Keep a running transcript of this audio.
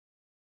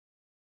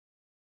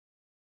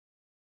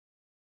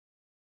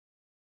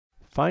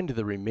Find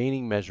the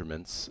remaining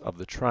measurements of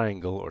the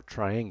triangle or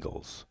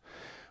triangles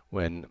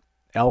when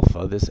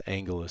alpha, this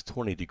angle, is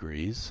 20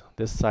 degrees,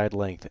 this side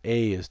length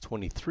A is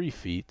 23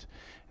 feet,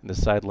 and the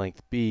side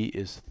length B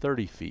is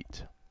 30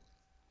 feet.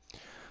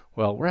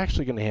 Well, we're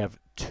actually going to have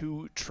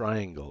two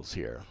triangles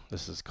here.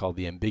 This is called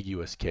the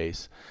ambiguous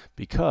case,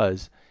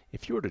 because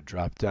if you were to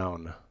drop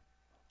down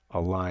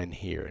a line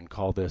here and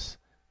call this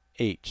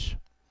H,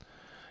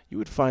 you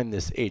would find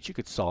this H. You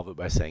could solve it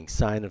by saying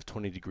sine of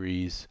 20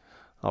 degrees.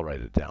 I'll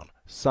write it down.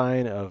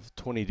 Sine of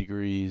 20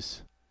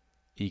 degrees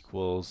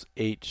equals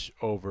H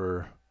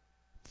over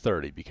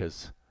 30,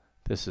 because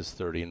this is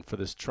 30. And for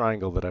this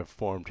triangle that I've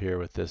formed here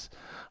with this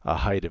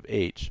height of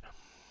H,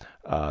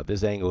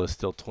 this angle is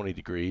still 20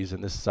 degrees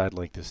and this side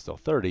length is still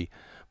 30.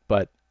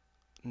 But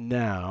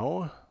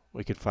now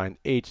we could find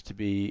H to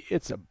be,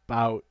 it's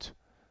about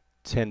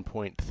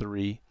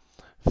 10.3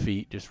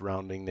 feet, just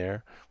rounding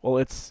there. Well,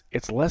 it's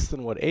less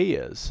than what A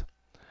is,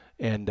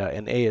 and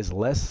A is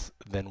less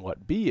than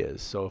what B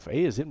is. So if A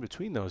is in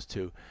between those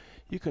two,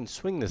 you can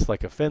swing this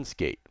like a fence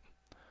gate.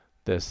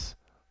 This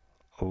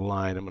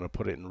line, I'm going to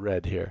put it in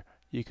red here.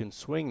 You can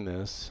swing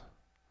this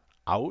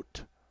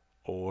out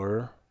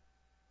or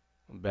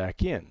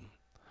back in.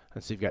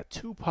 And so you've got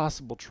two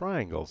possible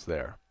triangles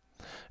there.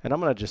 And I'm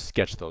going to just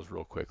sketch those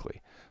real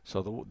quickly.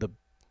 So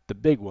the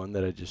big one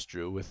that I just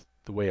drew with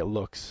the way it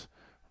looks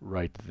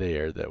right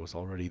there, that was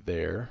already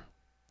there,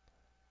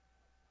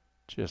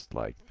 just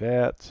like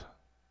that.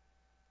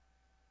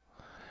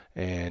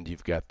 And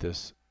you've got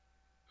this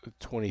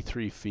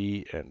 23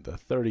 feet and the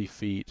 30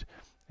 feet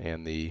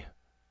and the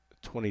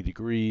 20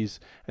 degrees.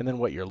 And then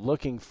what you're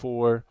looking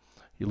for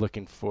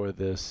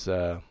this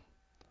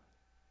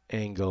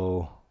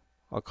angle,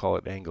 I'll call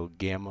it angle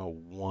gamma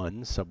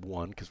 1 sub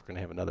 1, because we're going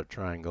to have another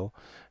triangle.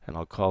 And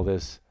I'll call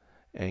this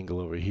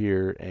angle over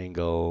here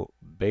angle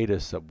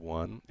beta sub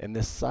 1. And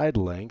this side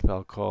length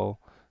I'll call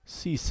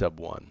C sub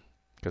 1,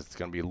 because it's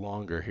going to be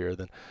longer here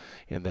than,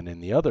 and then in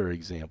the other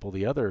example,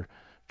 the other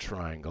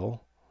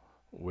triangle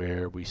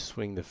where we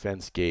swing the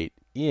fence gate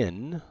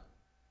in,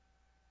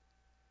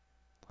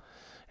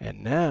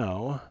 and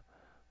now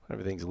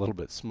everything's a little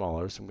bit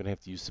smaller, so I'm going to have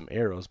to use some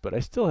arrows, but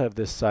I still have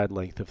this side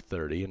length of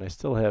 30 and I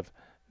still have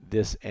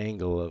this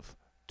angle of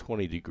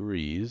 20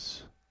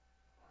 degrees.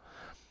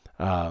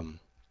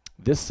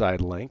 This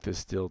side length is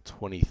still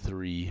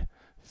 23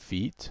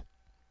 feet.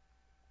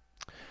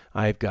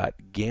 I've got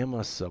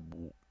gamma sub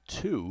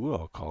 2,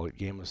 I'll call it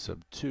gamma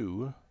sub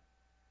 2.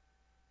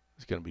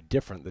 It's going to be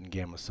different than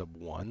gamma sub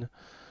 1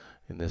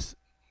 in this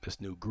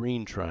new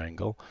green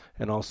triangle.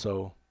 And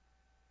also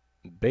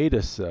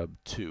beta sub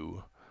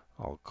 2,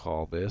 I'll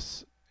call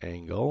this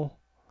angle.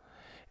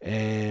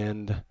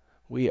 And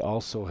we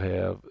also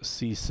have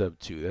C sub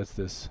 2. That's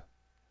this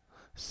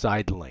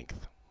side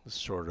length. It's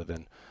shorter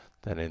than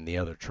in the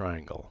other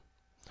triangle.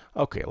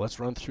 Okay, let's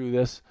run through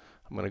this.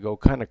 I'm going to go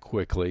kind of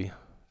quickly.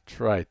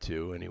 Try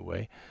to,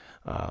 anyway,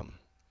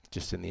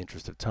 just in the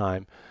interest of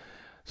time.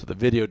 So the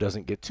video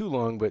doesn't get too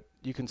long, but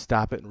you can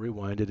stop it and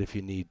rewind it if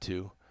you need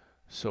to.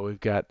 So we've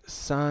got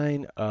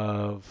sine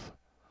of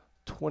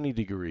 20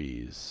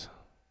 degrees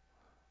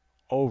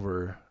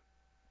over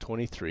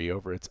 23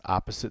 over its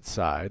opposite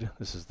side.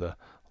 This is the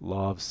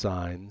law of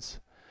sines,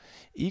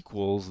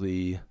 equals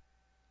the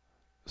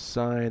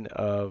sine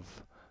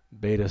of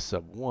beta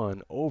sub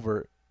 1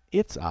 over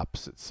its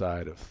opposite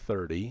side of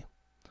 30.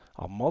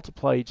 I'll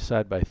multiply each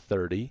side by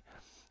 30,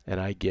 and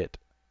I get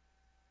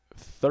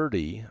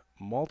 30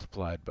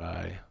 multiplied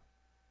by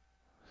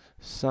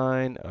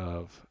sine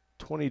of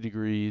 20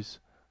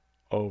 degrees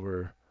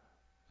over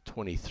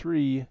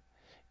 23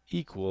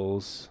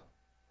 equals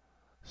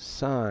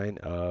sine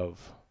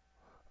of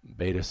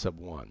beta sub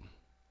 1.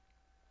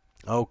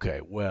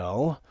 Okay,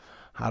 well,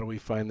 how do we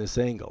find this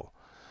angle?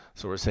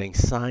 So we're saying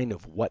sine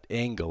of what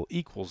angle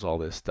equals all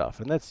this stuff,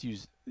 and that's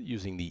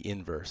using the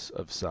inverse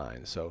of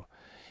sine. So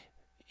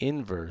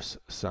inverse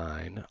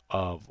sine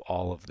of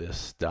all of this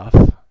stuff.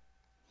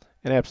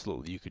 And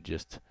absolutely, you could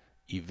just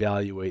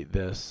evaluate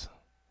this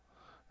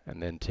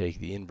and then take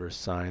the inverse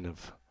sine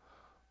of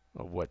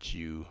what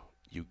you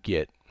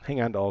get. Hang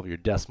on to all of your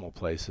decimal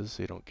places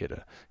so you don't get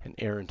an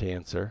errant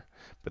answer.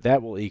 But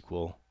that will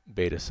equal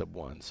beta sub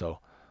 1. So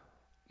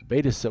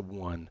beta sub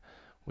 1,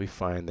 we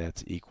find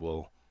that's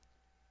equal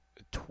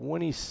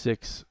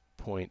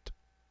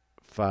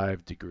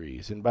 26.5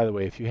 degrees. And by the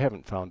way, if you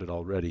haven't found it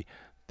already,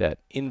 that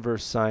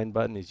inverse sine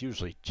button is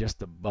usually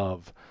just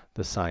above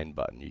the sine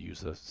button. You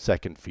use the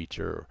second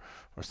feature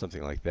or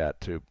something like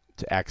that to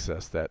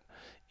access that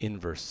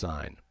inverse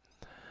sine.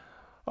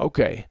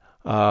 Okay,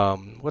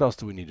 what else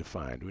do we need to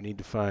find? We need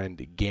to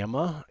find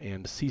gamma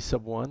and C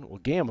sub 1. Well,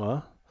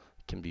 gamma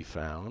can be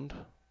found,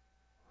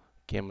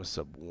 gamma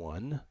sub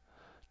 1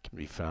 can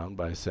be found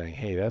by saying,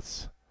 hey,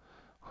 that's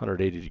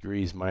 180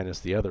 degrees minus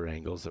the other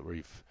angles that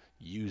we've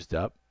used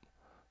up.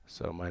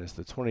 So minus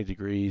the 20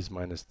 degrees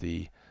minus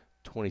the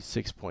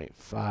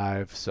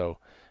 26.5. So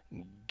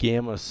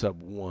gamma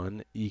sub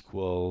 1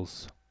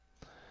 equals,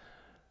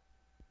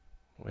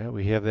 well,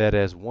 we have that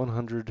as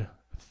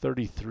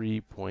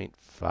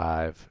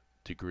 133.5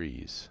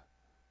 degrees.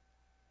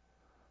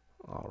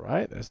 All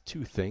right, that's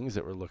two things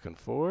that we're looking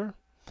for.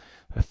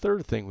 The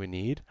third thing we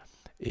need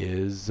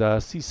is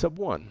C sub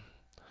 1.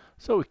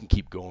 So we can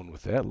keep going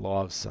with that.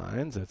 Law of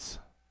sines, that's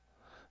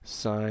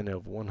sine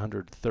of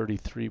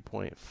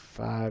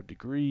 133.5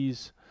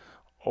 degrees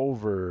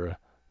over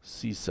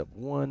C sub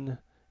 1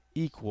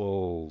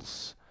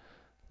 equals,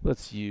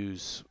 let's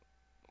use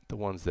the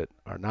ones that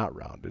are not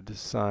rounded,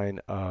 sine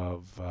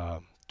of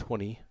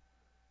 20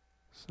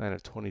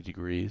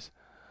 degrees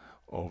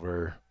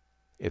over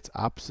its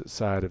opposite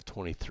side of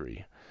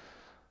 23.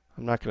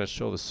 I'm not going to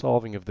show the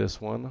solving of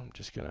this one. I'm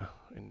just going to,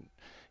 in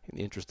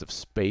the interest of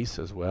space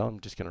as well, I'm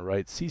just going to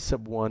write C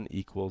sub 1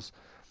 equals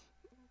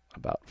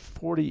about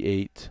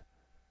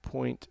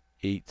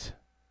 48.8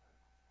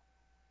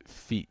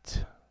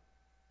 feet.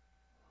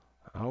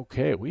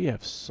 Okay, we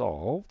have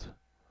solved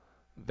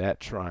that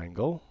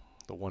triangle,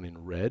 the one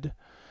in red.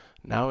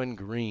 Now in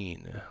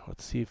green,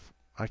 let's see if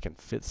I can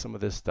fit some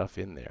of this stuff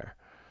in there.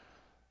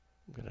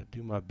 I'm going to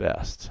do my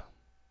best,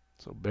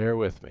 so bear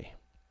with me.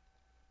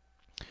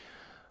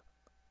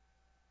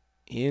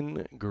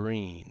 In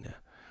green,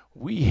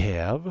 we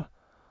have,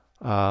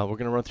 we're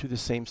going to run through the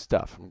same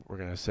stuff. We're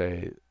going to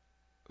say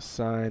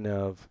sine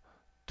of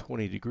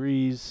 20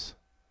 degrees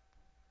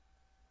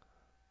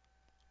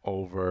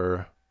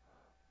over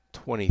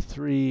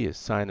 23 is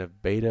sine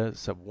of beta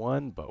sub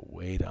 1, but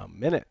wait a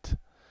minute.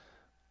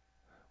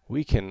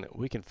 We can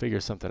figure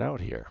something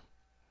out here.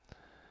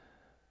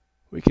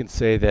 We can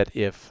say that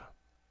if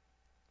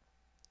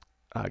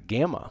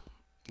gamma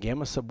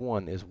sub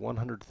 1 is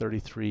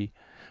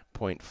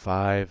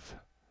 133.5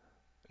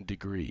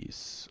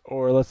 degrees,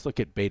 or let's look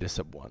at beta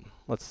sub 1.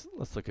 Let's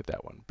look at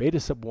that one. Beta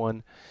sub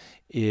 1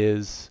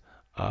 is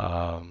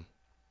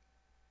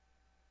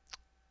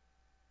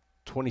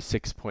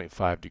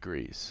 26.5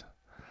 degrees.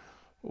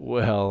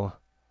 Well,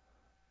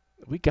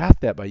 we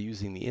got that by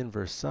using the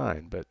inverse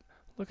sine, but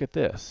look at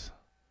this.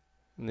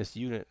 In this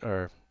unit,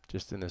 or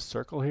just in this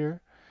circle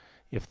here,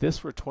 if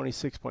this were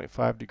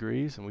 26.5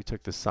 degrees and we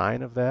took the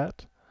sine of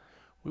that,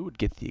 we would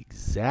get the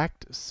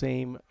exact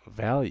same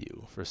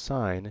value for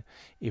sine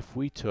if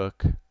we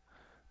took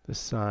the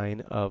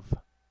sine of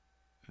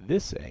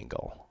this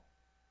angle.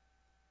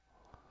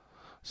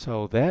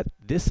 So that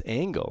this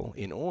angle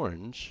in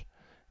orange,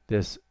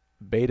 this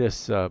beta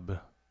sub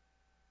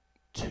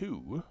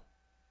 2,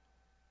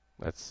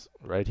 that's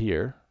right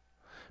here,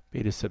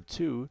 beta sub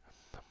 2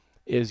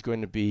 is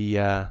going to be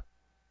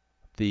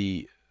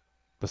the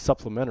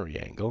supplementary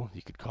angle,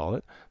 you could call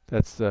it.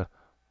 That's the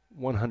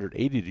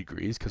 180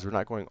 degrees, because we're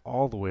not going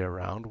all the way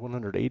around,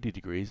 180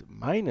 degrees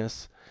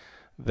minus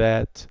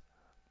that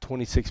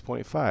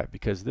 26.5,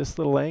 because this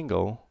little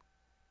angle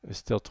is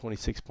still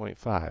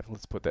 26.5.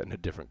 Let's put that in a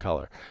different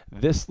color.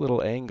 This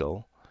little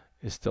angle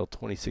is still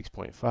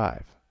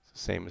 26.5,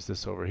 same as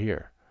this over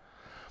here.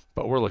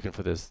 But we're looking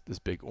for this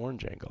big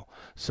orange angle.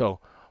 So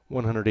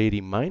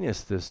 180 minus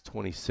this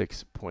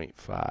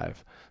 26.5.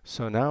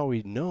 So now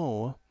we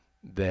know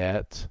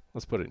that,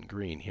 let's put it in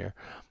green here,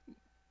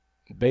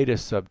 beta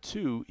sub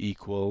 2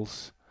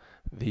 equals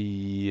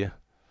the,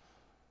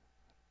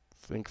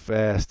 think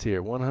fast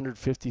here,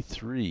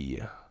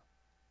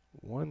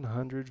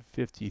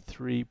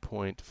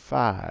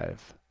 153.5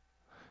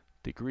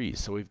 degrees.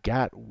 So we've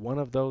got one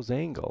of those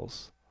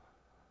angles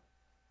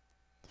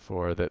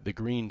for the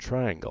green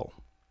triangle.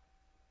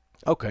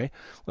 Okay,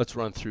 let's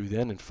run through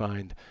then and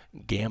find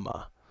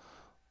gamma.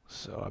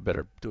 So I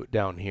better do it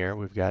down here.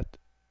 We've got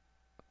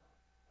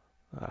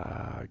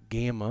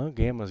gamma.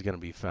 Gamma is going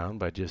to be found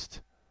by just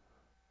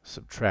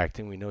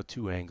subtracting. We know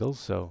two angles,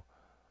 so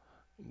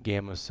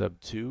gamma sub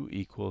 2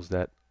 equals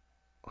that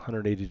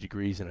 180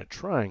 degrees in a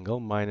triangle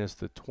minus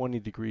the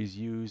 20 degrees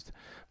used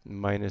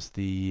minus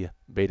the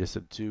beta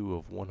sub 2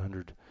 of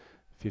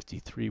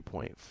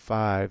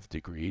 153.5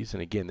 degrees.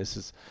 And again, this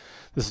is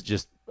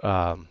just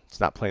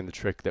it's not playing the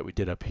trick that we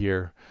did up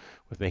here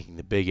with making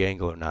the big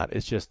angle or not.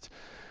 It's just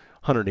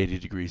 180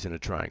 degrees in a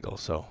triangle.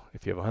 So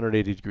if you have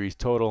 180 degrees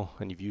total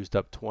and you've used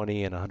up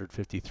 20 and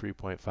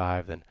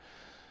 153.5, then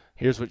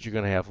here's what you're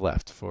going to have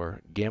left for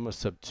gamma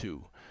sub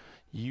 2.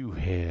 You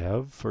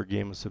have, for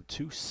gamma sub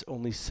 2,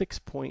 only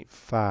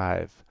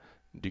 6.5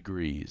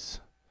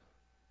 degrees.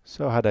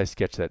 So how did I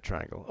sketch that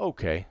triangle?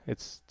 Okay,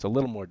 it's a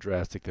little more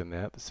drastic than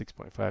that. The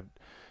 6.5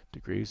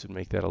 degrees would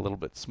make that a little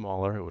bit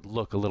smaller. It would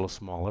look a little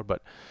smaller,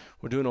 but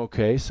we're doing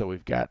okay. So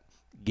we've got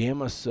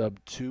gamma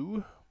sub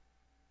 2.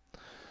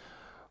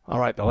 All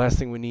right, the last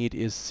thing we need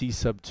is C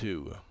sub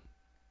 2.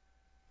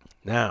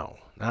 Now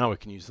we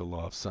can use the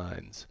law of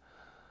sines.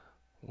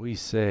 We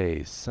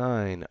say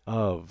sine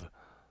of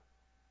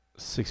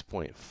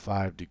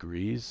 6.5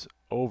 degrees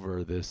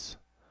over this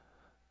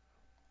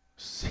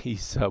C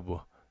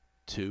sub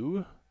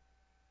 2.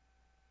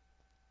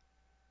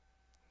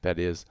 That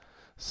is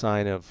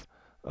sine of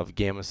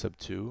gamma sub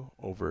 2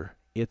 over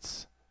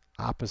its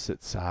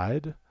opposite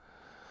side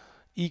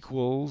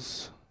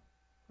equals,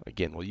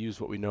 again, we'll use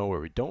what we know where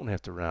we don't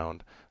have to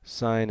round,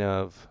 sine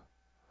of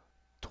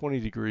 20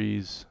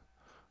 degrees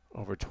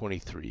over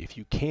 23. If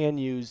you can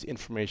use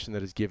information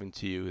that is given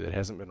to you that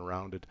hasn't been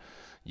rounded,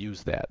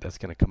 use that. That's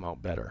going to come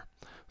out better.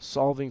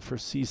 Solving for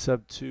C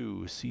sub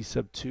 2. C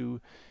sub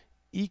 2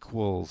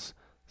 equals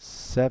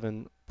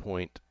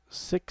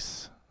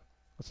 7.6.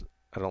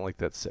 I don't like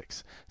that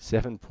 6.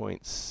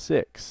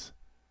 7.6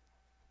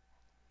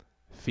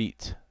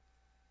 feet.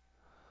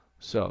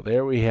 So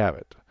there we have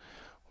it.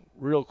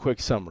 Real quick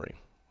summary.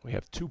 We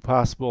have two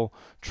possible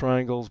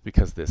triangles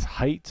because this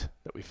height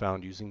that we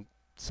found using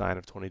sine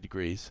of 20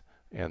 degrees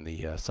and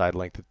the side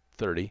length of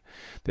 30,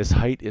 this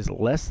height is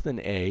less than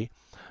A,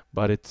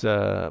 but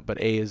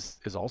A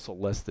is also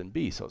less than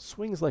B, so it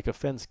swings like a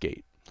fence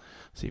gate.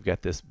 So you've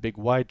got this big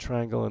wide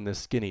triangle and this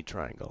skinny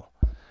triangle.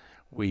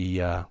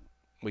 We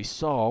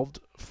solved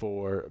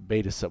for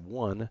beta sub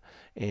 1,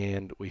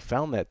 and we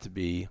found that to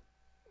be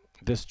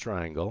this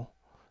triangle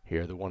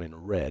here, the one in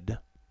red,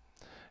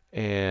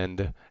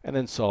 and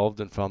then solved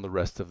and found the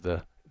rest of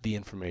the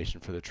information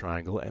for the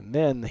triangle. And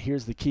then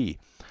here's the key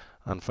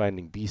on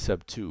finding b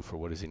sub 2 for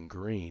what is in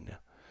green.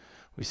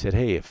 We said,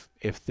 hey,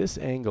 if this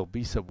angle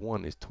b sub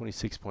 1 is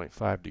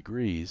 26.5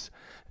 degrees,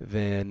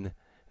 then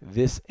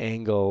this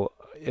angle,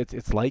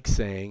 it's like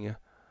saying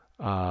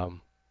you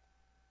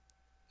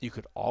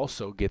could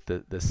also get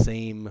the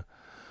same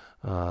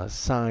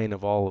sine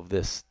of all of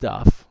this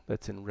stuff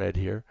that's in red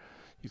here.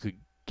 You could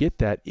get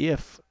that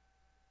if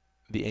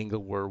the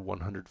angle were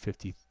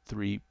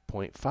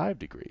 153.5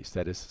 degrees.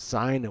 That is,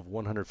 sine of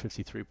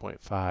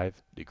 153.5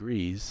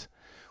 degrees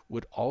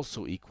would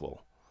also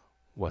equal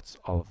what's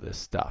all of this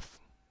stuff.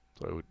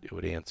 So it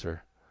would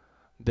answer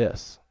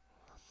this.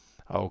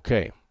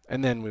 Okay,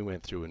 and then we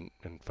went through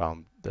and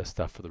found the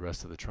stuff for the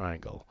rest of the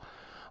triangle.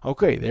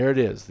 Okay, there it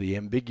is, the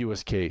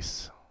ambiguous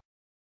case.